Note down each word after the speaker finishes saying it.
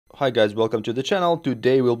Hi guys, welcome to the channel.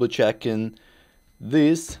 Today we'll be checking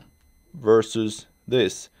this versus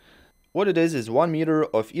this. What it is 1 meter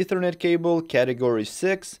of Ethernet cable category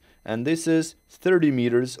 6, and this is 30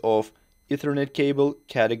 meters of Ethernet cable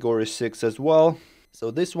category 6 as well.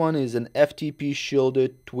 So this one is an FTP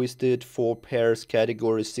shielded twisted 4 pairs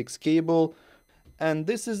category 6 cable, and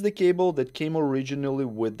this is the cable that came originally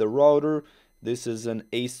with the router. This is an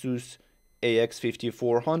Asus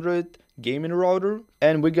AX5400 gaming router,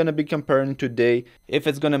 and we're gonna be comparing today if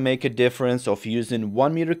it's gonna make a difference of using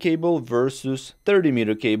 1 meter cable versus 30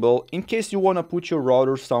 meter cable, in case you want to put your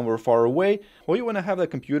router somewhere far away, or you want to have a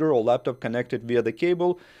computer or laptop connected via the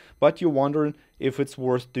cable, but you're wondering if it's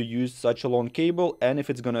worth to use such a long cable and if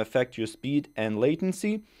it's gonna affect your speed and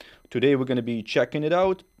latency. Today we're gonna be checking it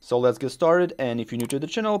out, so let's get started. And if you're new to the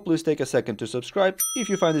channel, please take a second to subscribe. If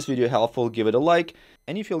you find this video helpful, give it a like,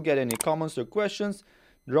 and if you'll get any comments or questions,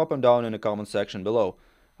 drop them down in the comment section below.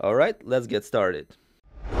 Alright, let's get started.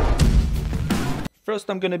 First,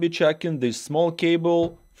 I'm gonna be checking this small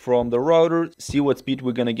cable from the router, see what speed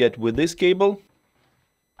we're gonna get with this cable.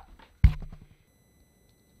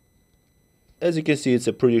 As you can see, it's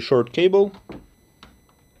a pretty short cable.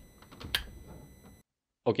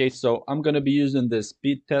 Okay, so I'm gonna be using the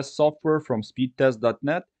speed test software from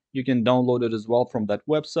speedtest.net. You can download it as well from that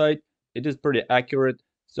website. It is pretty accurate.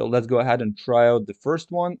 So let's go ahead and try out the first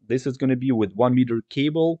one. This is going to be with 1 meter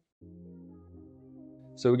cable.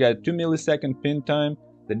 So we got 2 millisecond pin time.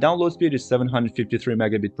 The download speed is 753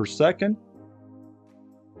 megabit per second.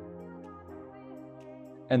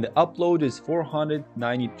 And the upload is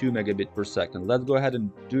 492 megabit per second. Let's go ahead and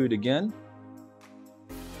do it again.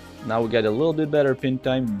 Now we get a little bit better pin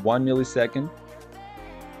time, 1 millisecond.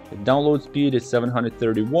 The download speed is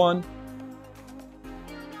 731.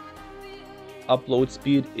 Upload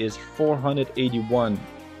speed is 481.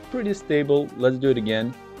 Pretty stable. Let's do it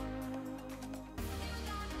again.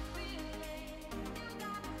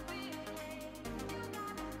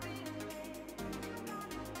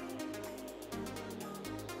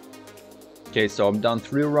 Okay, so I'm done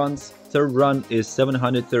 3 runs. Third run is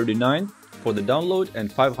 739 for the download and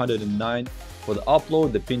 509 for the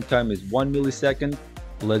upload. The pin time is 1 millisecond.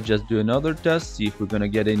 Let's just do another test, see if we're gonna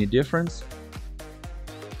get any difference.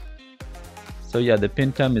 So yeah, the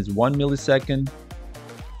pin time is 1 millisecond.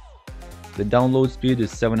 The download speed is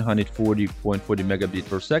 740.40 megabit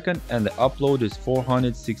per second, and the upload is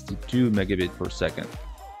 462 megabit per second.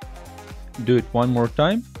 Do it one more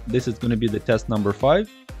time. This is going to be the test number 5,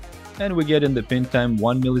 and we get in the pin time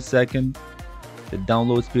 1 millisecond. The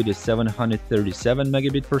download speed is 737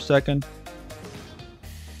 megabit per second,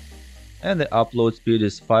 and the upload speed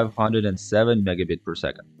is 507 megabit per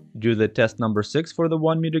second. Do the test number 6 for the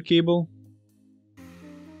 1 meter cable.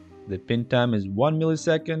 The pin time is 1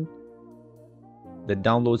 millisecond. The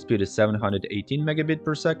download speed is 718 megabit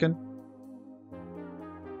per second.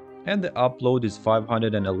 And the upload is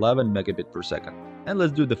 511 megabit per second. And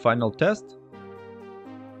let's do the final test.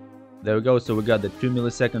 There we go. So we got the 2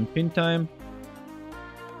 millisecond pin time.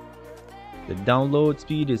 The download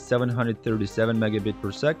speed is 737 megabit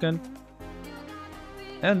per second.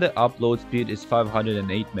 And the upload speed is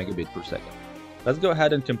 508 megabit per second. Let's go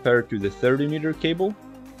ahead and compare it to the 30 meter cable.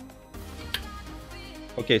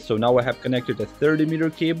 Okay, so now I have connected a 30 meter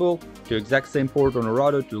cable to exact same port on a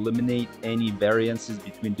router to eliminate any variances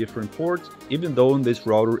between different ports. Even though in this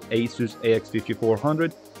router Asus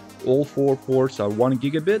AX5400, all 4 ports are 1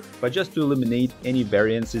 gigabit, but just to eliminate any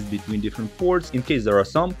variances between different ports, in case there are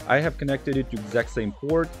some, I have connected it to exact same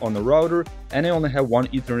port on the router, and I only have 1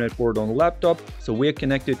 Ethernet port on the laptop, so we are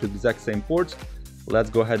connected to exact same ports.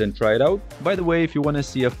 Let's go ahead and try it out. By the way, if you want to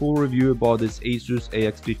see a full review about this Asus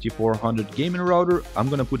AX5400 gaming router, I'm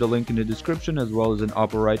going to put a link in the description as well as in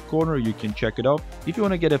upper right corner. You can check it out. If you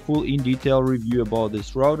want to get a full in-detail review about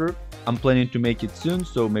this router, I'm planning to make it soon,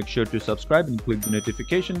 so make sure to subscribe and click the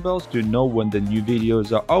notification bells to know when the new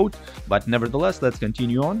videos are out. But nevertheless, let's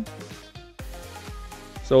continue on.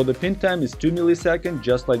 So the pin time is 2 milliseconds,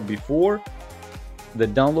 just like before. The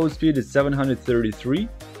download speed is 733.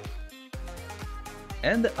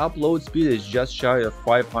 And the upload speed is just shy of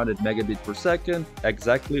 500 megabit per second,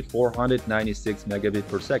 exactly 496 megabit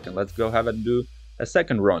per second. Let's go ahead and do a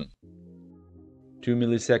second run. 2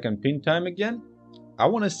 millisecond pin time again. I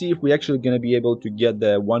want to see if we're actually going to be able to get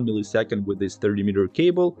the 1 millisecond with this 30 meter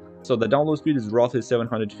cable. So the download speed is roughly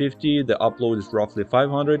 750, the upload is roughly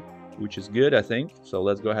 500, which is good, I think. So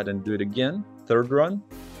let's go ahead and do it again. Third run.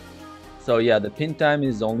 So yeah, the pin time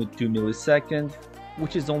is only 2 milliseconds,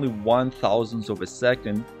 which is only 1/1000th of a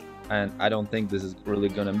second. and I don't think this is really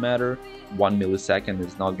gonna matter. 1 millisecond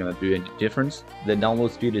is not gonna do any difference. The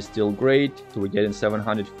download speed is still great, so we're getting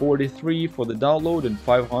 743 for the download and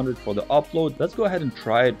 500 for the upload. Let's go ahead and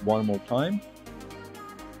try it one more time.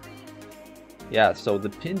 Yeah, so the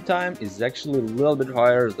pin time is actually a little bit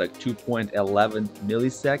higher, it's like 2.11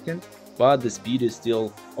 milliseconds, but the speed is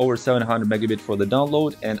still over 700 megabit for the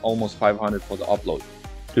download and almost 500 for the upload.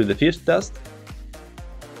 To the fifth test.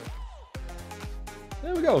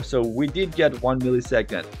 There we go, so we did get 1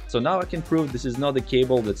 millisecond. So now I can prove this is not the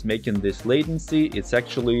cable that's making this latency, it's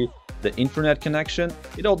actually the internet connection.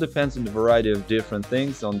 It all depends on a variety of different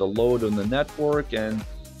things, on the load on the network and a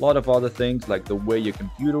lot of other things like the way your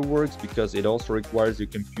computer works, because it also requires your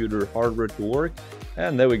computer hardware to work.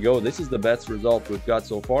 And there we go, this is the best result we've got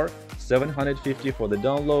so far. 750 for the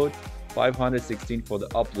download, 516 for the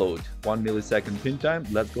upload, 1 millisecond pin time.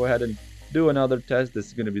 Let's go ahead and do another test. This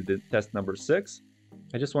is going to be the test number 6.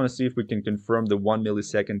 I just want to see if we can confirm the 1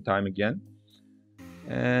 millisecond time again.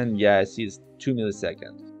 And yeah, I see it's 2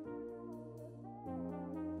 milliseconds.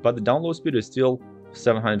 But the download speed is still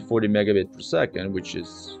 740 megabit per second, which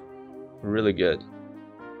is really good.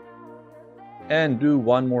 And do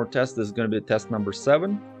one more test. This is going to be test number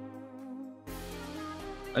 7.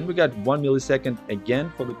 And we got 1 millisecond again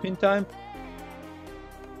for the pin time.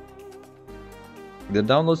 The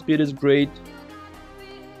download speed is great.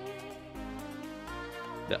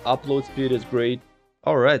 The upload speed is great.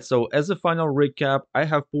 Alright, so as a final recap, I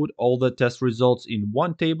have put all the test results in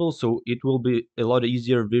one table, so it will be a lot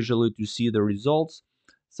easier visually to see the results.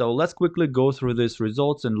 So let's quickly go through these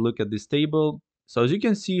results and look at this table. So as you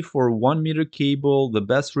can see, for 1 meter cable, the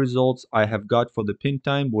best results I have got for the pin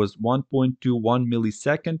time was 1.21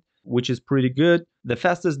 millisecond, which is pretty good. The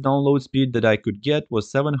fastest download speed that I could get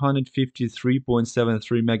was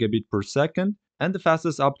 753.73 megabit per second, and the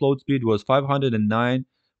fastest upload speed was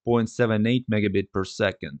 509.78 megabit per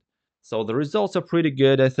second. So the results are pretty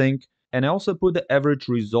good, I think. And I also put the average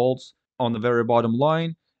results on the very bottom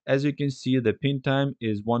line. As you can see, the pin time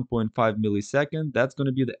is 1.5 millisecond. That's going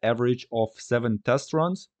to be the average of 7 test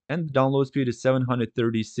runs. And the download speed is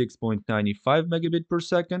 736.95 megabit per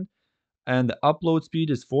second. And the upload speed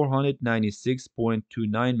is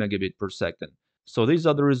 496.29 megabit per second. So these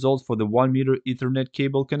are the results for the 1 meter Ethernet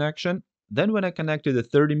cable connection. Then when I connected the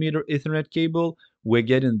 30 meter Ethernet cable, we're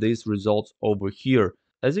getting these results over here.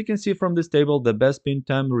 As you can see from this table, the best pin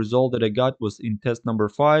time result that I got was in test number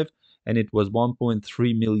 5, and it was 1.3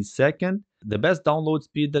 millisecond. The best download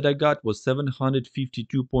speed that I got was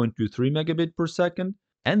 752.23 megabit per second,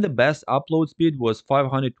 and the best upload speed was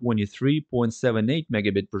 523.78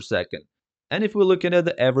 megabit per second. And if we're looking at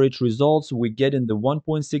the average results, we get in the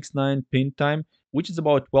 1.69 pin time, which is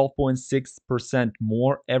about 12.6%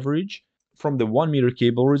 more average from the 1 meter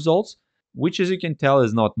cable results, which as you can tell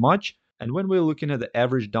is not much. And when we're looking at the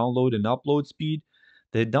average download and upload speed,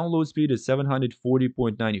 the download speed is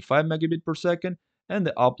 740.95 megabit per second, and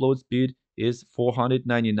the upload speed is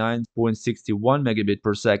 499.61 megabit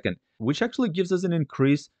per second, which actually gives us an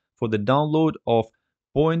increase for the download of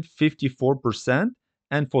 0.54%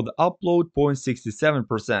 and for the upload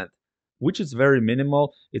 0.67%, which is very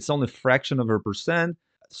minimal. It's only a fraction of a percent.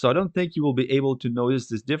 So I don't think you will be able to notice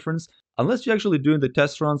this difference unless you're actually doing the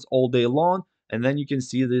test runs all day long, and then you can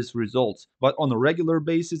see these results. But on a regular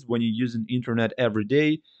basis, when you're using internet every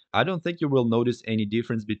day, I don't think you will notice any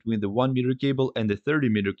difference between the 1 meter cable and the 30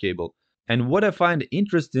 meter cable. And what I find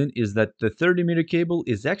interesting is that the 30 meter cable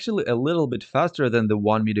is actually a little bit faster than the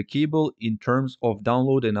 1 meter cable in terms of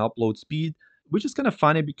download and upload speed, which is kind of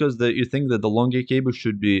funny because you think that the longer cable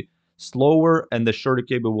should be slower and the shorter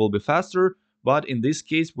cable will be faster. But in this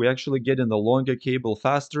case, we actually get in the longer cable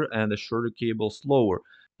faster and the shorter cable slower.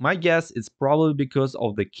 My guess is probably because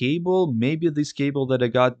of the cable. Maybe this cable that I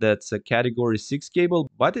got, that's a category 6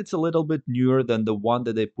 cable, but it's a little bit newer than the one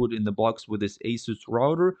that they put in the box with this Asus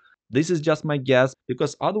router. This is just my guess,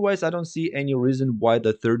 because otherwise I don't see any reason why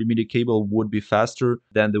the 30 meter cable would be faster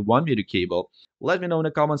than the 1 meter cable. Let me know in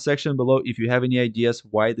the comment section below if you have any ideas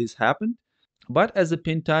why this happened. But as a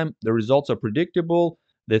pin time, the results are predictable.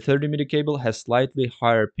 The 30 meter cable has slightly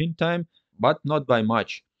higher pin time, but not by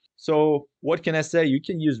much. So what can I say? You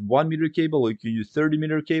can use 1 meter cable or you can use 30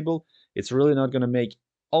 meter cable. It's really not going to make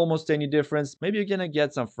almost any difference. Maybe you're going to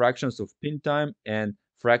get some fractions of pin time and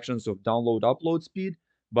fractions of download upload speed,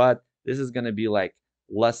 but this is going to be like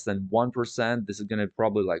less than 1%. This is going to be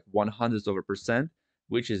probably like 0.01%,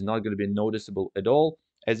 which is not going to be noticeable at all.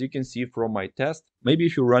 As you can see from my test, maybe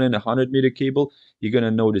if you're running a 100 meter cable, you're going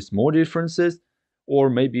to notice more differences.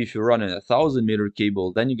 Or maybe if you're running a 1000 meter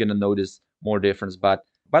cable, then you're going to notice more difference. But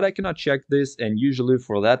I cannot check this, and usually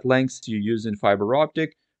for that length you're using fiber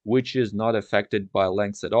optic, which is not affected by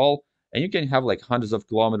lengths at all. And you can have like hundreds of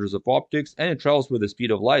kilometers of optics, and it travels with the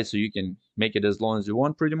speed of light, so you can make it as long as you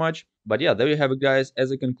want pretty much. But yeah, there you have it, guys.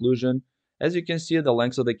 As a conclusion, as you can see, the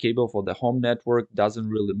length of the cable for the home network doesn't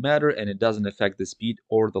really matter, and it doesn't affect the speed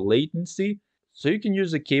or the latency. So you can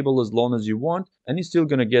use the cable as long as you want, and you're still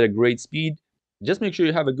gonna get a great speed. Just make sure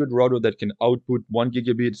you have a good router that can output 1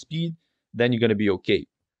 gigabit speed, then you're gonna be okay.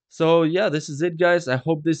 So yeah, this is it, guys. I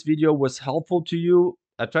hope this video was helpful to you.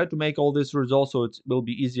 I tried to make all these results so it will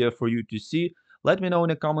be easier for you to see. Let me know in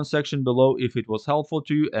the comment section below if it was helpful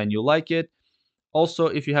to you and you like it. Also,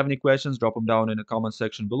 if you have any questions, drop them down in the comment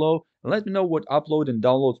section below. And let me know what upload and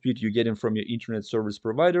download speed you're getting from your internet service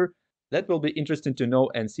provider. That will be interesting to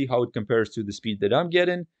know and see how it compares to the speed that I'm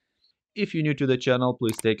getting. If you're new to the channel,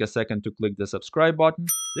 please take a second to click the subscribe button.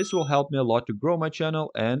 This will help me a lot to grow my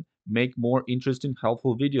channel and make more interesting,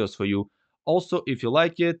 helpful videos for you. Also, if you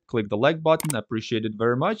like it, click the like button. I appreciate it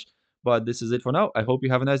very much. But this is it for now. I hope you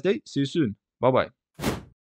have a nice day. See you soon. Bye bye.